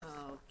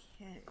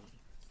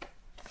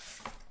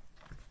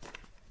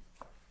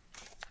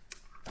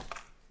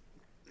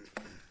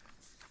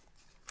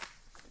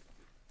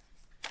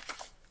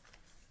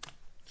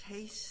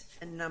Case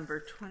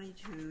number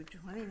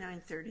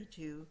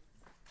 22-2932,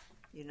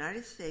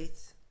 United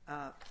States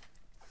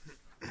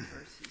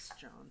versus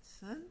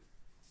Johnson.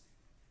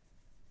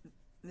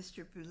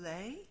 Mr.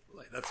 Boulay?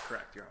 That's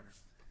correct, Your Honor.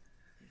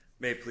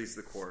 May it please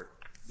the Court.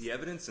 The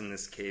evidence in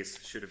this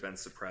case should have been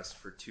suppressed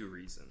for two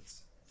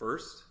reasons.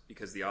 First,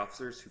 because the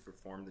officers who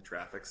performed the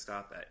traffic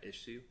stop at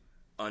issue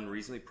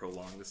unreasonably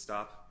prolonged the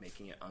stop,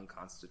 making it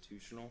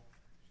unconstitutional.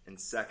 And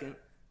second,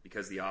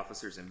 because the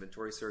officer's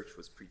inventory search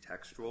was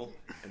pretextual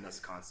and thus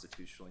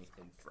constitutionally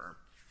infirm.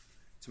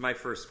 To my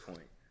first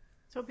point.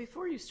 So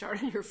before you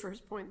start on your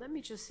first point, let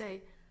me just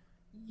say,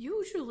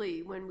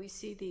 usually when we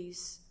see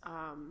these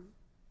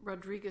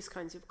Rodriguez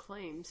kinds of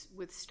claims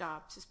with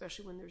stops,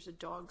 especially when there's a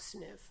dog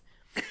sniff,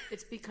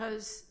 it's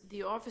because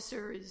the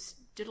officer is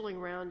diddling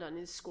around on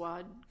his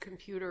squad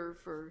computer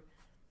for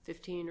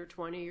 15 or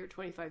 20 or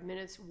 25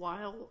 minutes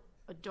while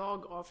a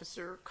dog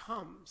officer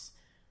comes.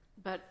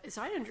 But as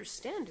I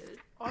understand it,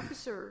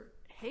 Officer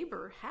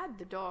Haber had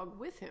the dog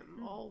with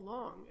him all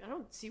along. I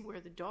don't see where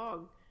the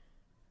dog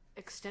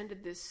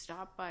extended this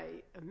stop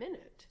by a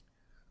minute.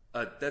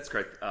 That's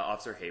correct.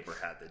 Officer Haber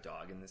had the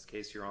dog in this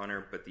case, Your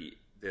Honor, but the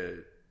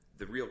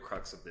real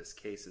crux of this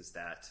case is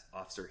that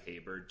Officer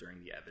Haber,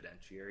 during the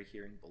evidentiary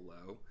hearing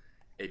below,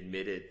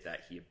 admitted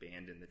that he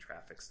abandoned the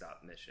traffic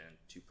stop mission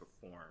to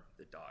perform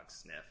the dog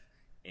sniff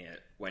and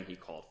when he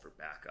called for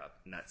backup.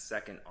 And that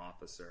second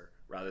officer,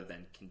 rather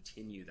than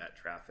continue that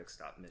traffic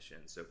stop mission,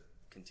 so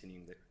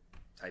continuing the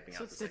typing out.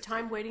 So it's the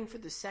time waiting for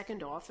the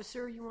second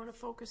officer you want to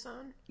focus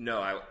on?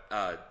 No,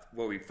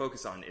 what we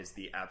focus on is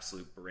the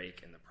absolute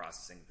break in the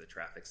processing of the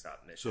traffic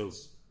stop mission. So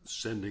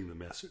sending the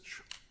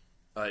message.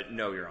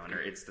 No, Your Honor.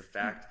 It's the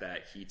fact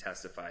that he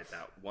testified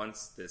that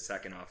once the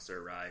second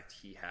officer arrived,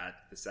 he had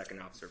the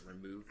second officer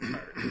removed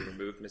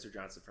Mr.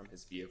 Johnson from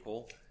his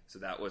vehicle. So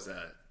that was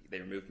they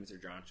removed Mr.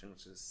 Johnson,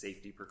 which is a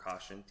safety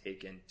precaution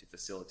taken to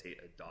facilitate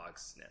a dog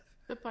sniff.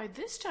 But by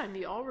this time,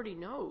 he already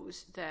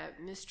knows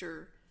that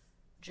Mr.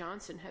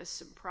 Johnson has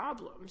some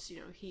problems. You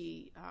know,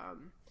 he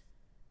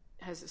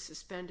has a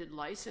suspended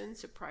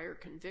license, a prior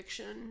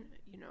conviction.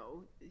 You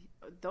know,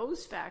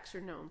 those facts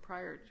are known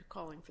prior to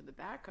calling for the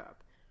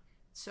backup.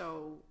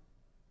 So,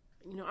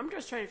 you know, I'm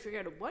just trying to figure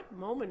out at what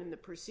moment in the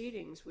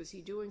proceedings was he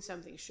doing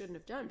something he shouldn't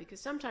have done?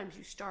 Because sometimes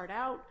you start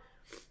out,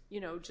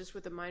 you know, just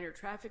with a minor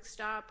traffic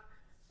stop,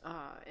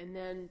 but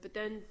then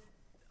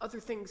other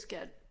things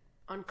get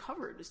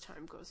uncovered as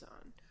time goes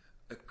on.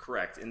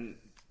 Correct. And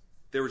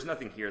there was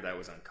nothing here that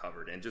was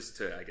uncovered. And just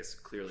to, I guess,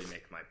 clearly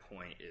make my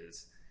point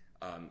is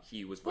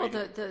he was waiting.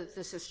 Well,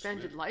 the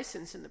suspended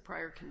license and the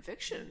prior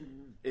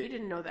conviction, he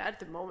didn't know that at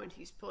the moment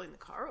he's pulling the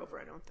car over,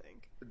 I don't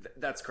think.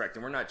 That's correct.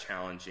 And we're not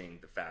challenging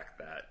the fact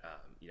that,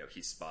 you know,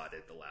 he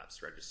spotted the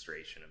lapsed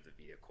registration of the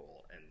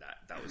vehicle and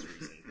that was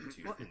reason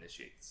to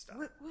initiate the stop.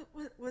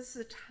 Was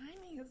the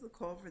timing of the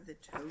call for the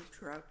tow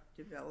truck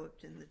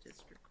developed in the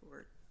district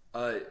court?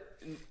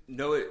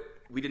 No,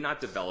 we did not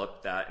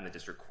develop that in the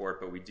district court,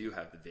 but we do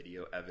have the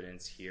video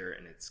evidence here,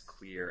 and it's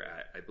clear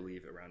at, I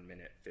believe, around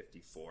minute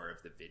 54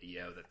 of the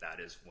video that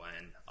is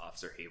when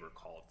Officer Haber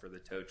called for the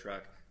tow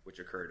truck, which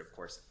occurred, of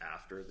course,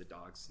 after the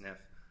dog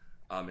sniff.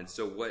 And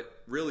so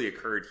what really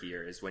occurred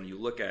here is when you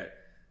look at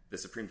the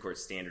Supreme Court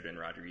standard in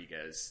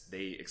Rodriguez,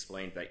 they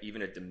explained that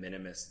even a de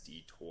minimis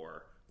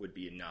detour would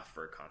be enough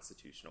for a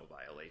constitutional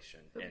violation.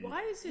 But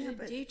why is it a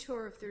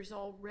detour if there's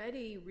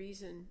already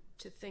reason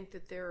to think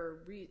that there are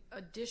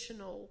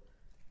additional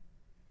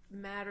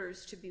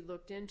matters to be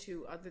looked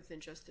into other than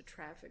just the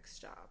traffic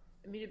stop?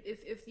 I mean,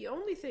 if the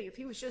only thing, if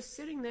he was just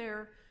sitting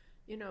there,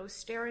 you know,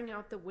 staring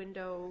out the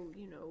window,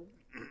 you know,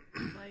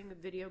 playing a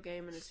video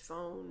game on his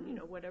phone, you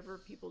know, whatever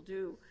people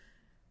do,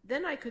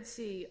 then I could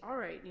see, all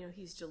right, you know,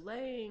 he's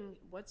delaying,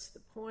 what's the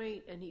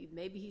point? And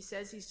maybe he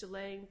says he's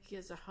delaying, he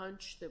has a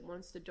hunch that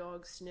once the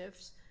dog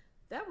sniffs,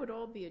 that would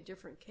all be a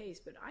different case.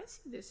 But I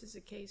see this as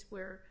a case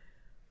where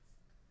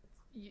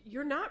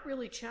you're not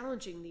really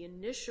challenging the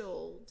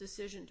initial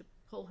decision to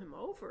pull him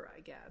over, I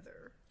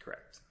gather.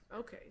 Correct.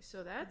 Okay,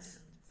 so that's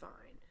fine.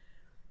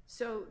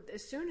 So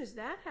as soon as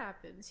that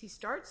happens, he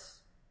starts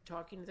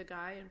talking to the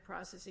guy and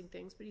processing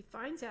things, but he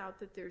finds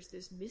out that there's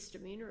this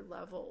misdemeanor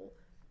level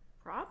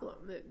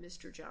problem that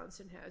Mr.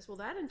 Johnson has. Well,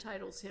 that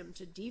entitles him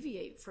to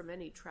deviate from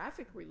any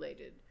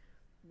traffic-related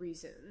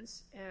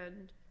reasons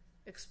and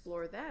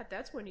explore that.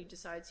 That's when he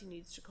decides he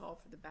needs to call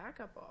for the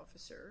backup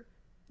officer.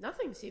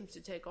 Nothing seems to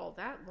take all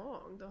that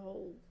long.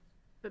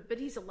 But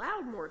he's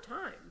allowed more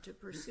time to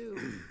pursue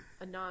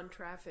a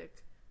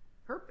non-traffic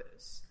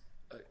purpose.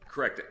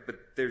 Correct,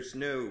 but there's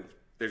no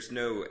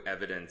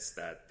evidence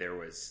that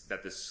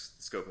the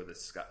scope of the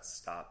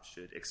stop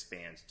should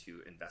expand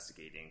to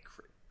investigating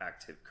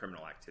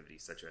criminal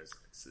activities such as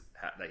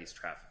that he's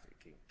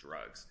trafficking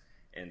drugs.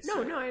 And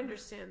so, no, I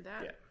understand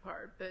that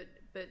part, but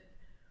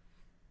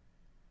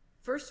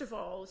first of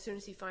all, as soon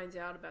as he finds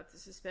out about the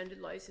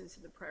suspended license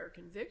and the prior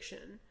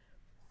conviction,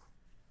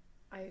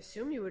 I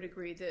assume you would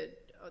agree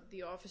that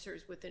the officer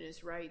is within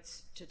his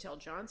rights to tell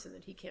Johnson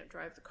that he can't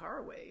drive the car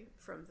away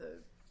from the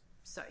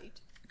site.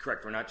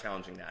 Correct. We're not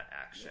challenging that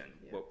action.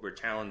 Yeah. What we're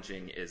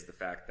challenging is the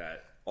fact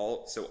that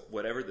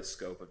whatever the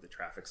scope of the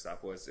traffic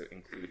stop was,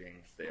 including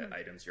the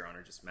items Your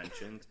Honor just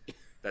mentioned,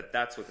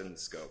 that's within the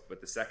scope.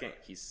 But the second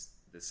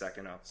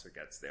officer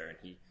gets there and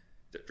he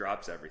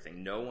drops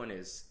everything, no one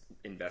is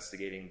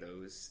investigating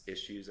those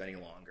issues any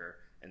longer,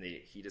 and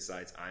he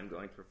decides, I'm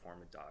going to perform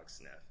a dog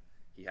sniff.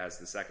 He has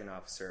the second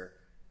officer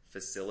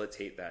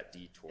facilitate that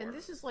detour. And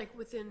this is like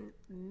within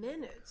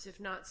minutes, if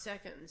not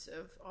seconds,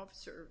 of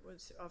Officer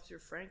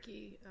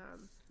Frankie.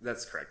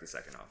 That's correct, the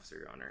second officer,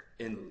 Your Honor.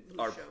 And who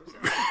our shows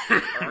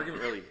up. our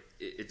argument really,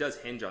 it does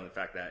hinge on the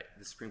fact that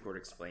the Supreme Court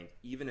explained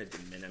even a de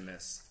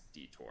minimis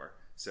detour,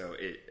 so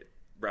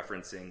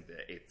referencing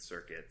the Eighth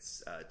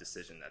Circuit's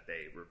decision that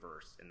they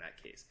reversed in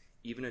that case,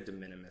 even a de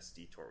minimis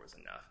detour was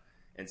enough.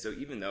 And so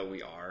even though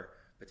we are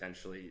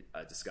potentially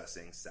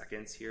discussing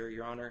seconds here,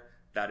 Your Honor,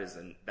 that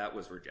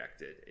was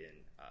rejected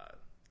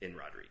in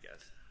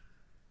Rodriguez.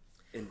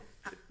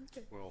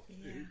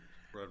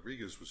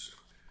 Rodriguez was,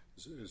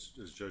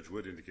 as Judge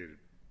Wood indicated,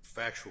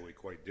 factually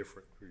quite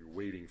different. You're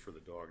waiting for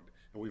the dog.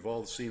 And we've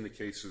all seen the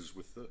cases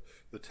with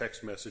the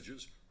text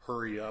messages,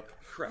 hurry up,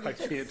 Correct.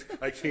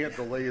 I can't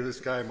delay this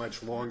guy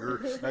much longer,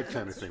 that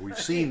kind of thing. We've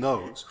seen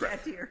those.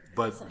 Get here.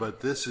 But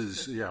this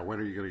is, when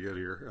are you going to get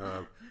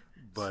here?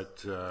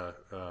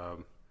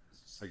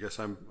 I guess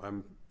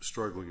I'm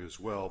struggling as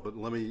well. But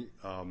let me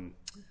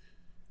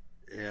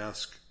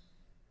ask,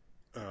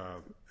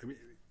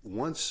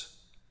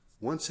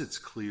 once it's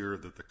clear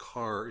that the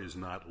car is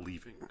not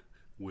leaving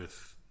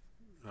with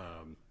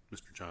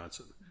Mr.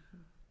 Johnson,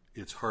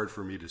 it's hard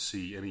for me to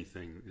see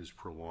anything is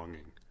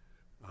prolonging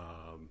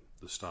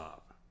the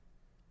stop.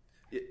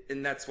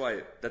 And that's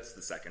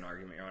the second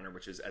argument, Your Honor,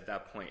 which is at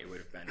that point it would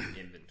have been an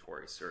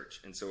inventory search.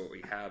 And so what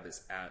we have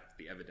is at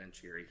the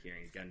evidentiary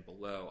hearing, again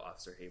below,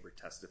 Officer Haber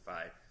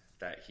testified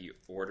that he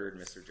ordered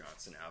Mr.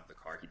 Johnson out of the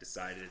car. He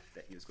decided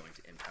that he was going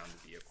to impound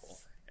the vehicle.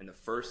 And the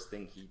first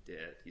thing he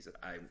did, he said,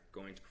 I'm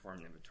going to perform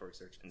an inventory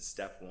search. And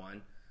step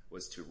one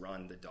was to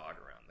run the dog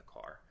around the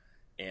car.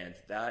 And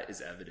that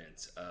is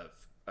evidence of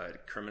a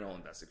criminal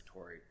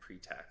investigatory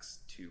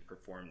pretext to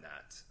perform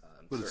that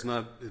But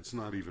search. it's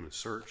not even a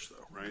search,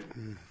 though, right?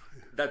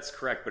 That's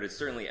correct, but it's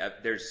certainly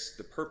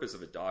the purpose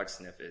of a dog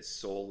sniff is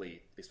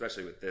solely,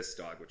 especially with this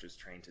dog, which is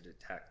trained to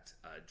detect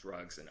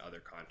drugs and other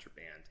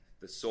contraband.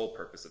 The sole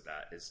purpose of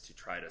that is to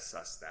try to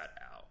suss that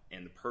out,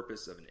 and the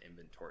purpose of an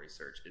inventory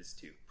search is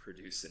to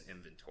produce an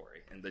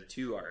inventory, and the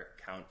two are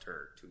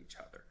counter to each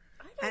other.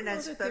 I don't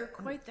know that they're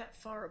quite that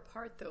far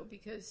apart, though,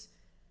 because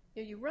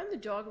you run the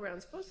dog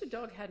around. Suppose the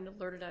dog hadn't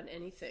alerted on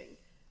anything.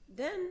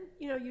 Then,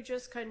 you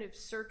just kind of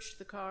search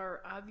the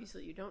car.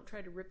 Obviously, you don't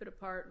try to rip it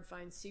apart and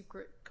find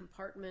secret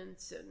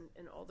compartments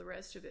and all the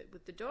rest of it.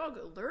 With the dog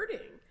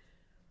alerting,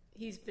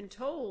 he's been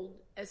told,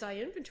 as I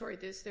inventory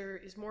this, there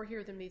is more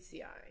here than meets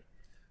the eye.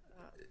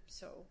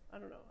 So, I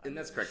don't know. And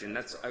that's correct. And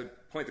I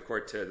would point the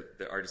court to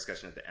our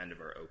discussion at the end of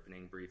our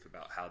opening brief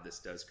about how this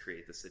does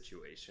create the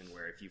situation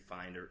where if you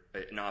find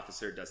an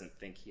officer doesn't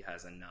think he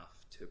has enough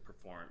to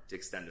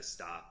extend a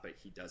stop, but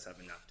he does have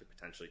enough to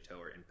potentially tow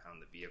or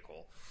impound the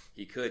vehicle,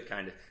 he could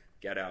kind of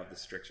get out of the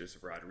strictures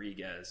of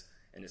Rodriguez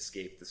and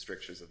escape the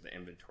strictures of the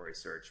inventory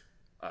search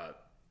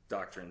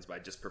doctrines by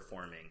just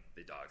performing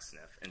the dog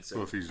sniff. And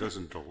so if he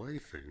doesn't delay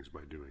things by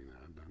doing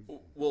that, then...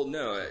 Well,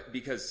 no,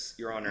 because,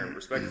 Your Honor,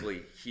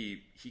 respectfully,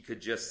 he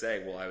could just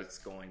say, well, I was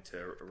going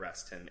to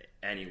arrest him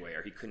anyway,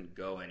 or he couldn't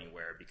go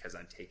anywhere because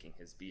I'm taking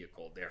his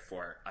vehicle,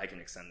 therefore I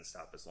can extend the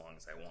stop as long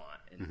as I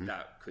want, and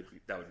that would be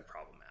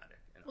problematic.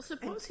 Well,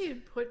 suppose he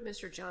had put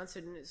Mr.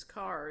 Johnson in his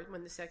car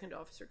when the second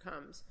officer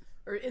comes,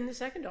 or in the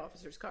second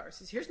officer's car,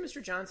 says, here's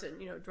Mr. Johnson,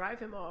 drive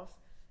him off,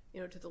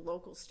 to the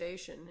local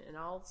station, and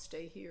I'll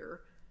stay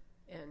here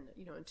and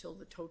until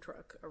the tow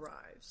truck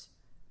arrives.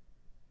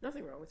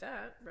 Nothing wrong with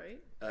that, right?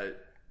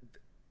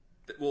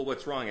 Well,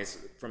 what's wrong is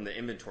from the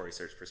inventory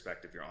search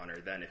perspective, Your Honor,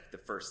 then if the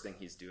first thing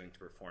he's doing to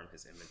perform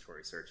his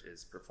inventory search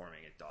is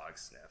performing a dog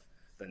sniff,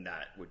 then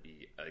that would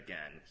be,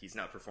 again, he's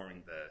not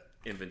performing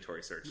the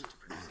inventory search to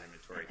produce an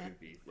inventory. He would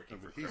be looking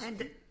for... Go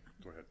ahead.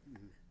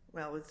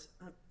 Well, it's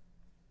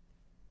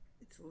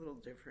a little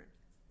different.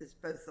 It's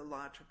both a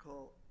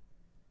logical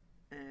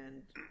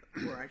and,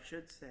 or I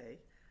should say,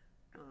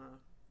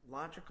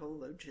 logical,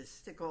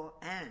 logistical,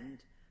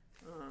 and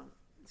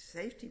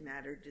safety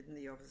matter. Didn't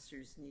the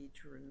officers need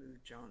to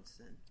remove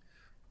Johnson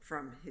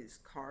from his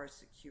car,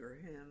 secure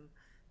him,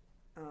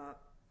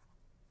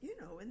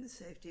 in the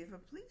safety of a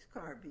police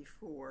car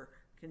before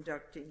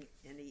conducting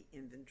any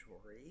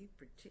inventory,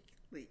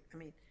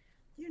 particularly,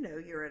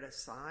 you're at a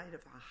side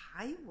of a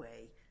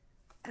highway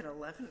at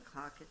 11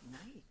 o'clock at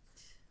night.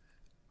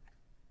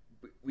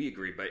 We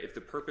agree, but if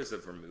the purpose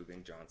of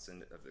removing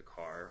Johnson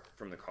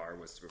from the car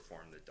was to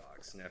perform the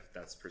dog sniff,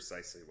 that's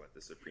precisely what the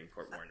Supreme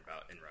Court warned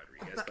about in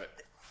Rodriguez. But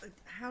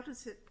how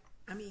does it,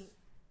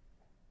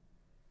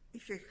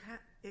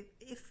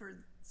 if for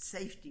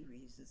safety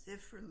reasons,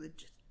 if for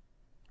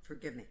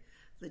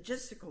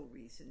logistical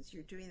reasons,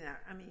 you're doing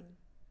that,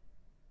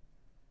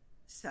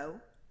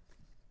 so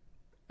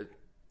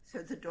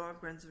the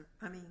dog runs,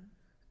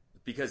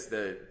 Because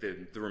the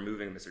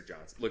removing Mr.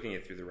 Johnson, looking at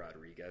it through the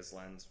Rodriguez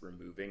lens,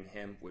 removing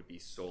him would be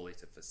solely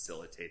to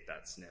facilitate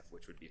that sniff,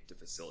 which would be to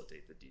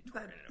facilitate the detour.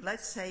 But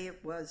let's say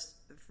it was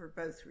for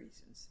both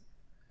reasons.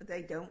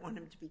 They don't want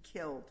him to be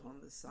killed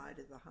on the side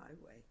of the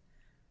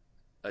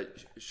highway.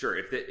 Sure.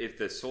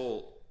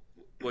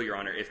 Well, Your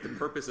Honor, if the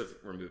purpose of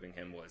removing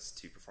him was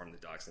to perform the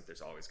dog sniff,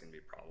 there's always going to be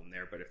a problem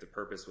there. But if the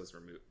purpose was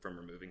from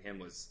removing him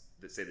was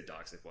that, say, the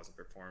dog sniff wasn't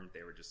performed,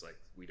 they were just like,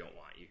 we don't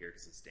want you here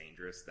because it's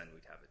dangerous, then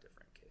we'd have a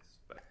different case.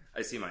 But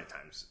I see my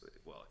time's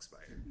well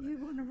expired. You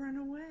want to run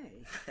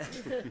away.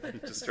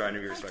 Just trying to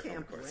be respectful I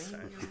of the can't court's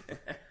blame time. you.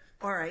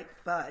 All right,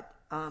 but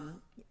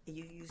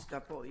you used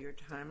up all your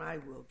time. I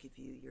will give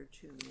you your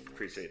 2 minutes.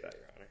 Appreciate that,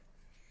 Your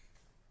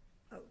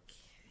Honor. Okay.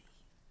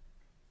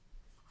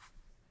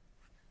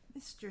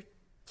 Mr.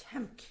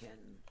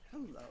 Temkin,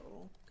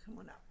 hello. Come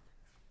on up.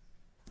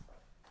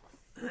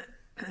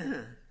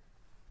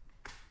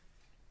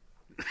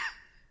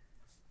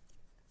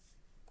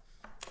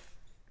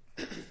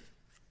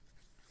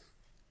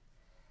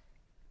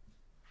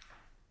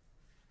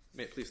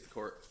 May it please the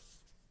court.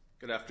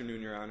 Good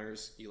afternoon, Your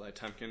Honors. Eli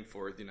Temkin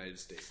for the United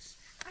States.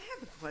 I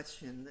have a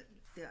question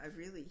that I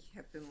really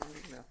have been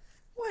wondering about.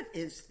 What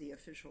is the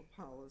official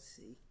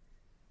policy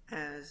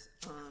as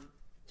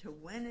to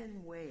when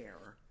and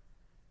where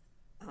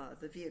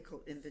the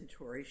vehicle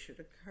inventory should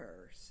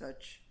occur?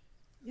 Such,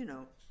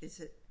 is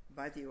it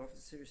by the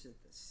officers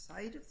at the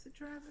site of the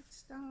traffic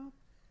stop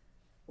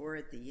or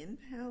at the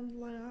impound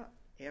lot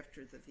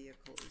after the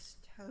vehicle is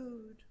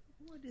towed?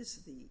 What is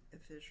the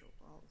official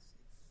policy?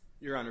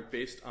 Your Honor,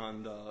 based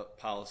on the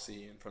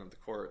policy in front of the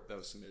court that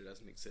was submitted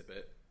as an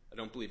exhibit, I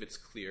don't believe it's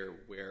clear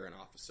where an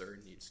officer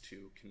needs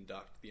to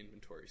conduct the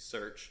inventory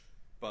search,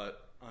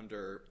 but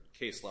under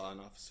case law, an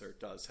officer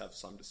does have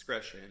some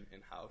discretion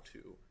in how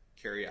to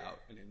carry out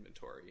an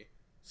inventory.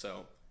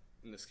 So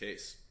in this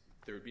case,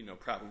 there would be no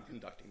problem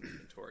conducting the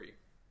inventory,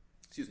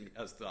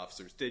 as the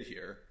officers did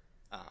here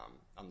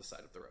on the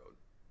side of the road.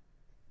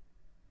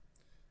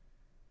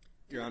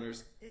 Your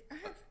Honors.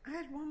 I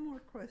had one more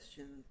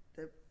question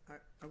that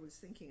I was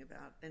thinking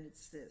about, and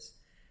it's this.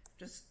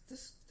 Does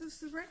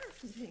the record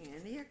contain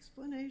any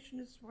explanation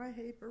as to why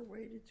Haber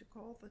waited to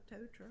call the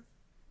tow truck?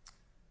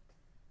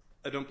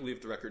 I don't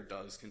believe the record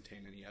does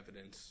contain any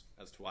evidence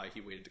as to why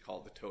he waited to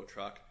call the tow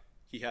truck.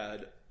 He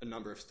had a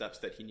number of steps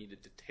that he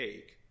needed to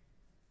take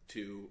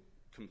to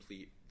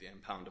complete the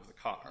impound of the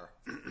car.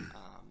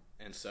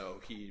 And so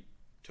he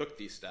took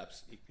these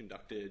steps. He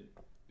conducted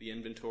the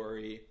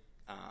inventory,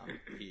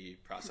 he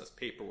processed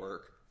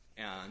paperwork,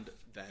 and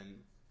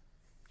then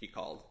he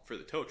called for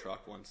the tow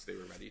truck once they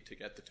were ready to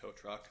get the tow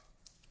truck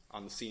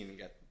on the scene and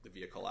get the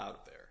vehicle out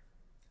of there.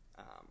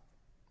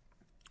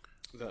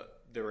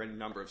 There were a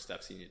number of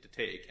steps he needed to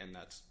take, and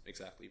that's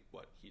exactly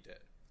what he did.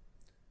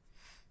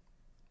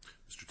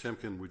 Mr.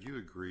 Temkin, would you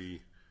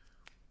agree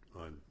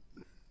on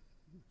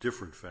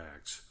different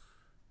facts?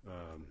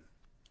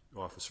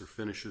 Officer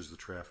finishes the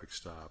traffic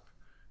stop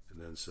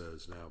and then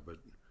says, now, but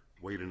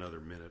wait another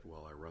minute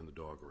while I run the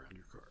dog around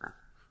your car.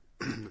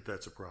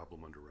 That's a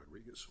problem under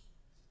Rodriguez.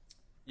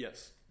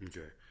 Yes.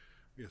 Okay.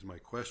 Because my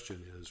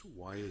question is,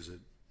 why is it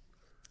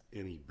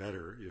any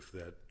better if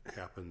that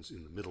happens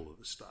in the middle of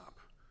the stop,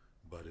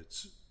 but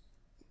it's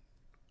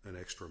an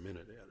extra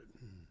minute added?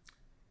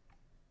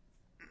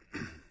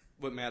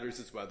 What matters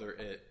is whether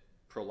it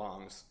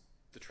prolongs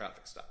the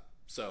traffic stop.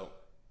 So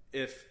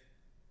if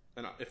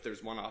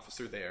there's one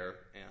officer there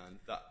and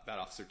that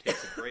officer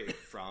takes a break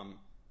from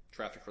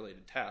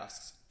traffic-related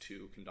tasks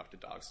to conduct a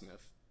dog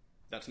sniff,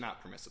 that's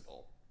not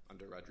permissible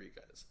under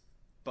Rodriguez.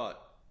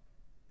 But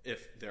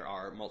if there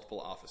are multiple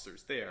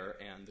officers there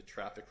and the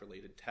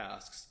traffic-related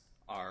tasks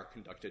are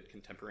conducted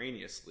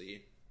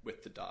contemporaneously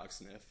with the dog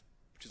sniff,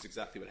 which is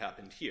exactly what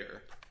happened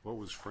here. What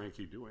was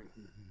Frankie doing?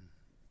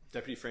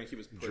 Deputy Frankie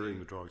was during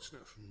the dog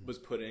sniff. Was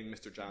putting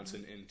Mr.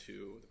 Johnson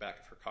into the back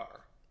of her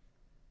car.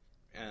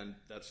 And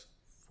that's...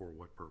 For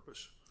what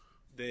purpose?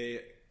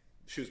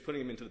 She was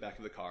putting him into the back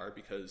of the car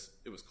because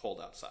it was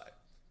cold outside.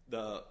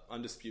 The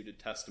undisputed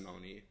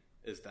testimony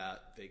is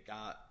that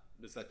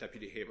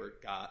Deputy Haber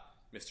got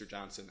Mr.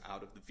 Johnson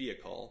out of the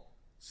vehicle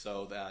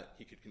so that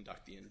he could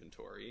conduct the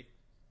inventory.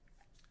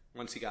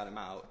 Once he got him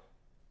out,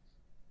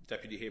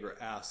 Deputy Haber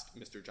asked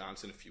Mr.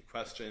 Johnson a few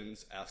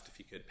questions, asked if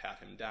he could pat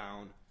him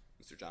down.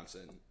 Mr.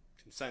 Johnson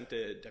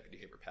consented. Deputy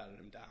Haber patted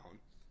him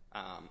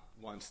down.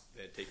 Once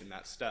they had taken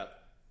that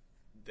step,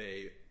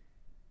 they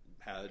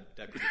had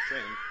Deputy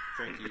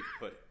Frankie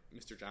put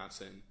Mr.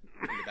 Johnson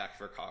in the back of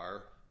her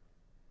car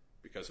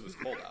because it was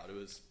cold out. It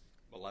was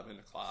 11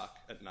 o'clock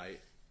at night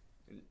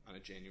on a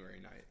January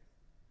night.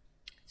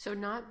 So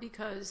not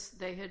because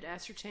they had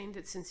ascertained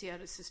that since he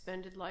had a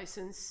suspended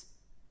license,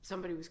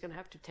 somebody was going to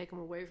have to take him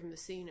away from the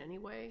scene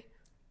anyway?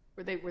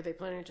 Were they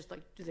planning to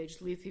do they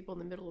just leave people in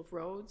the middle of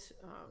roads,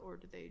 or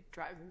did they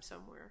drive him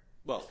somewhere?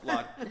 Well,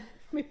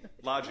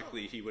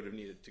 logically, he would have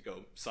needed to go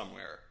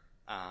somewhere,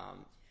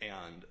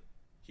 and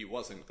he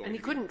wasn't going. And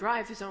he couldn't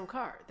drive his own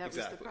car. That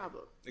was the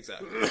problem.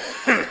 Exactly.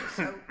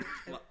 So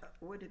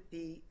would it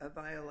be a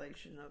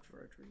violation of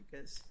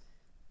Rodriguez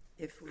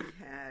if we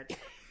had,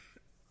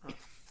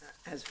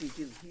 as we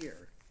do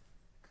here,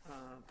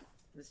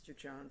 Mr.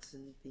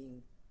 Johnson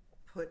being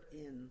put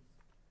in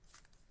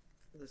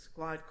the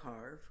squad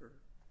car for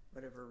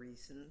whatever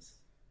reasons,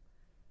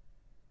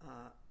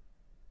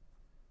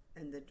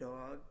 and the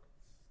dog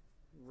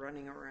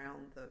running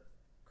around the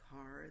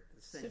car at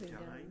the same Sitting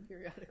time. down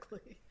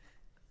periodically.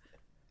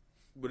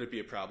 Would it be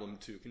a problem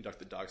to conduct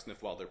the dog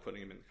sniff while they're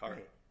putting him in the car?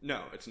 Right.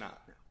 No, it's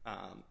not. No.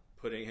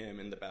 Putting him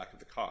in the back of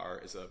the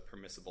car is a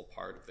permissible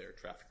part of their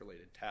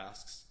traffic-related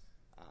tasks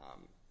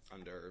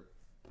under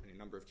any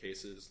number of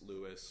cases,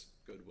 Lewis,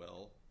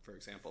 Goodwill, for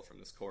example, from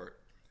this court.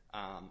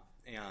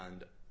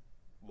 And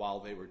while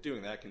they were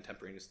doing that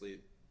contemporaneously,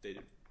 they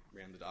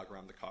ran the dog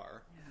around the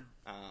car.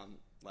 Yeah.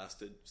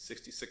 Lasted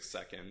 66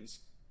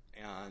 seconds,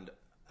 and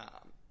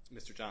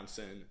Mr.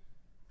 Johnson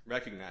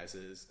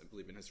recognizes, I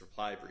believe in his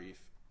reply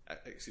brief,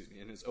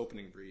 in his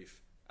opening brief,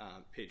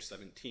 page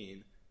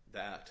 17,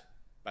 that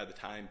by the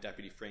time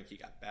Deputy Frankie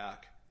got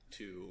back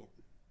to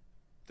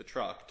the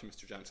truck, to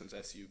Mr. Johnson's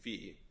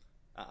SUV,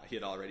 he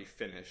had already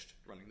finished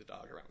running the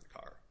dog around the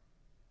car.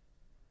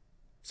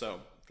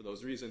 So, for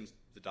those reasons,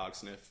 the dog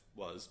sniff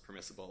was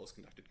permissible, was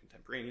conducted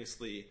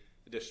contemporaneously.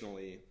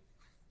 Additionally,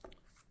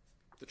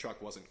 the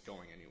truck wasn't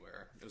going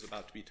anywhere. It was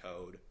about to be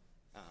towed,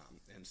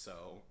 and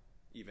so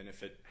even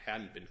if it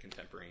hadn't been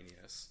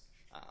contemporaneous,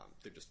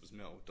 there just was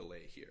no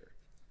delay here.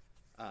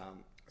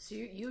 So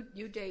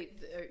you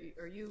date,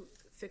 or you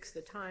fix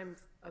the time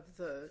of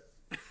the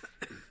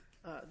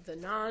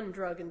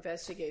non-drug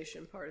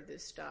investigation part of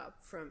this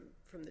stop from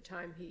the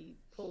time he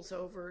pulls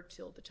over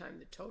till the time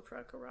the tow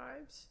truck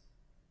arrives,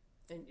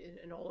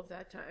 and all of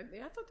that time. I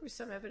thought there was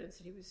some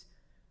evidence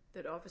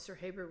that Officer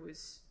Haber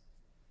was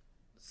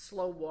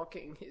slow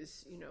walking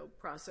his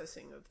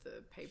processing of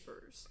the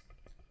papers.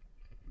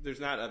 There's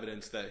not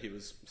evidence that he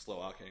was slow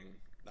walking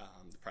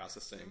the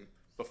processing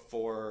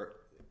before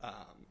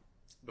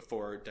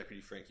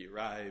Deputy Frankie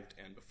arrived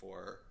and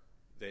before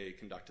they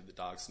conducted the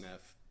dog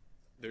sniff.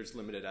 There's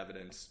limited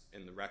evidence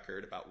in the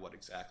record about what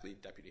exactly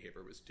Deputy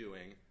Haber was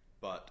doing,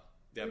 but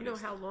the evidence...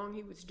 Do you know how long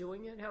he was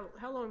doing it?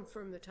 How long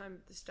from the time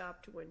of the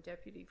stop to when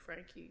Deputy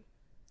Frankie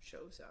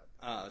shows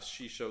up?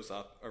 She shows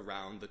up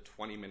around the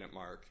 20-minute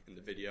mark in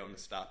the video, and the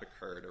stop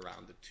occurred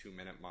around the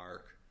 2-minute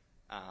mark.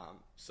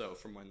 So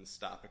from when the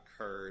stop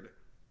occurred,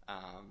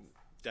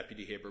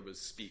 Deputy Haber was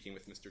speaking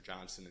with Mr.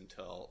 Johnson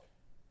until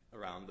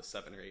around the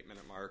 7 or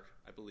 8-minute mark,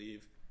 I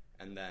believe,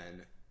 and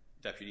then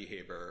Deputy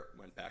Haber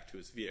went back to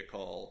his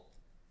vehicle,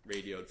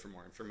 radioed for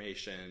more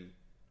information,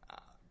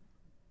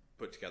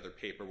 put together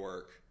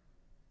paperwork.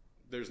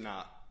 There's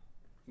not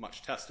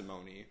much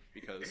testimony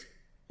because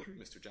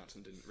Mr.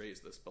 Johnson didn't raise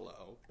this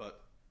below,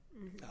 but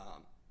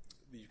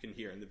you can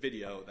hear in the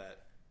video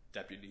that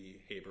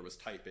Deputy Haber was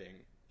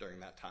typing during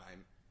that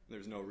time.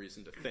 There's no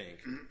reason to think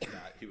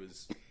that he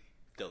was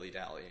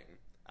dilly-dallying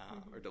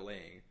or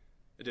delaying.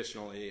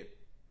 Additionally,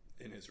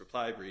 in his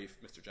reply brief,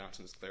 Mr.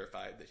 Johnson has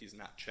clarified that he's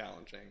not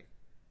challenging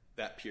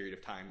that period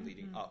of time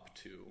leading up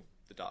to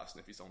the dog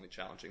sniff. He's only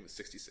challenging the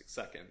 66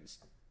 seconds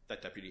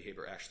that Deputy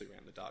Haber actually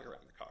ran the dog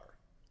around the car.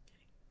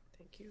 Okay,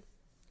 thank you.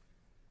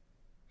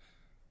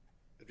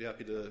 I'd be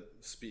happy to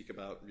speak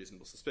about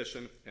reasonable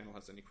suspicion if the panel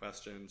has any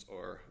questions,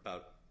 or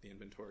about the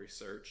inventory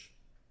search.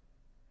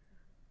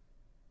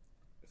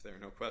 If there are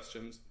no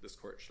questions, this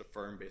court should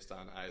affirm based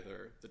on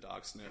either the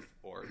dog sniff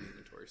or the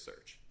inventory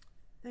search.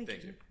 Thank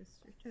Thank you, you.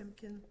 Mr.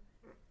 Temkin.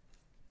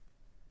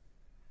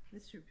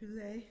 Mr.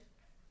 Poulet?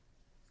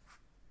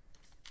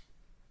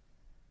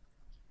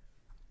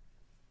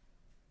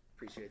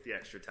 Appreciate the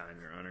extra time,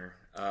 Your Honor.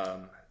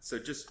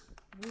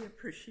 We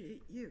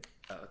appreciate you.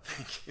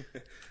 Thank you.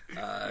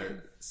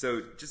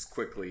 So just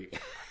quickly,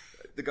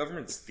 the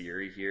government's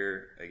theory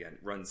here, again,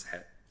 runs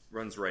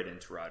right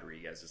into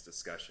Rodriguez's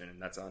discussion,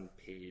 and that's on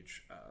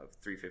page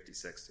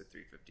 356 to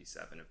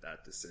 357 of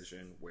that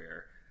decision,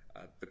 where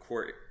the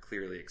court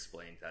clearly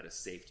explained that a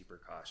safety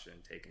precaution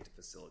taken to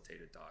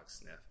facilitate a dog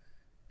sniff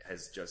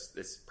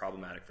is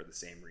problematic for the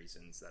same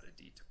reasons that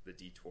the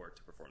detour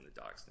to perform the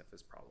dog sniff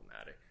is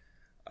problematic.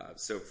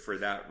 So for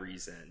that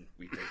reason,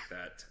 we think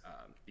that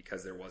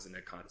because there wasn't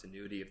a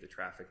continuity of the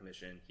traffic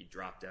mission, he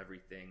dropped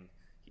everything.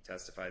 He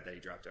testified that he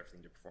dropped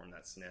everything to perform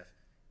that sniff,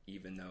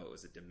 even though it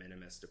was a de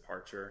minimis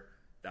departure.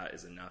 That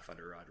is enough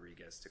under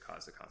Rodriguez to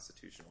cause a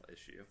constitutional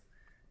issue.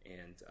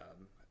 And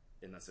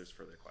unless there's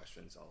further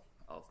questions,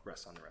 I'll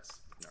rest on the rest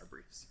in our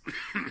briefs.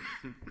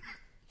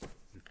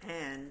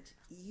 And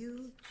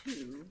you,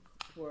 too,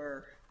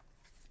 were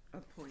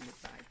appointed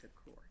by the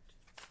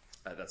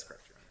court. That's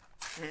correct, Your Honor.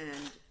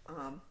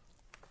 And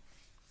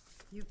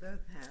you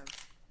both have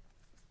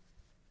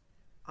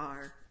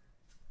our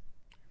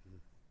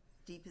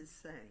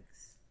deepest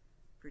thanks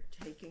for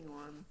taking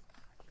on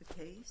the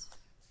case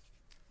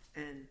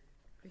and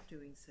for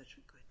doing such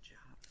a good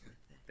job with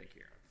it. Thank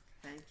you, Your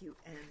Honor. Thank you.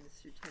 And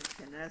Mr.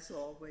 Temkin, as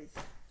always,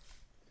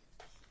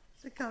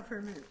 the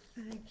government,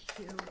 thank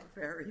you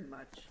very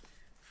much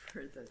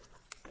for the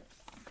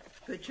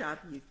good job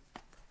you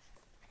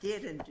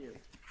did and do.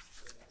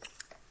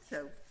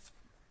 So,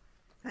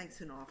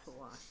 thanks an awful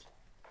lot.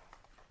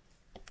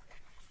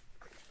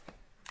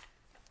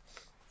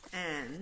 And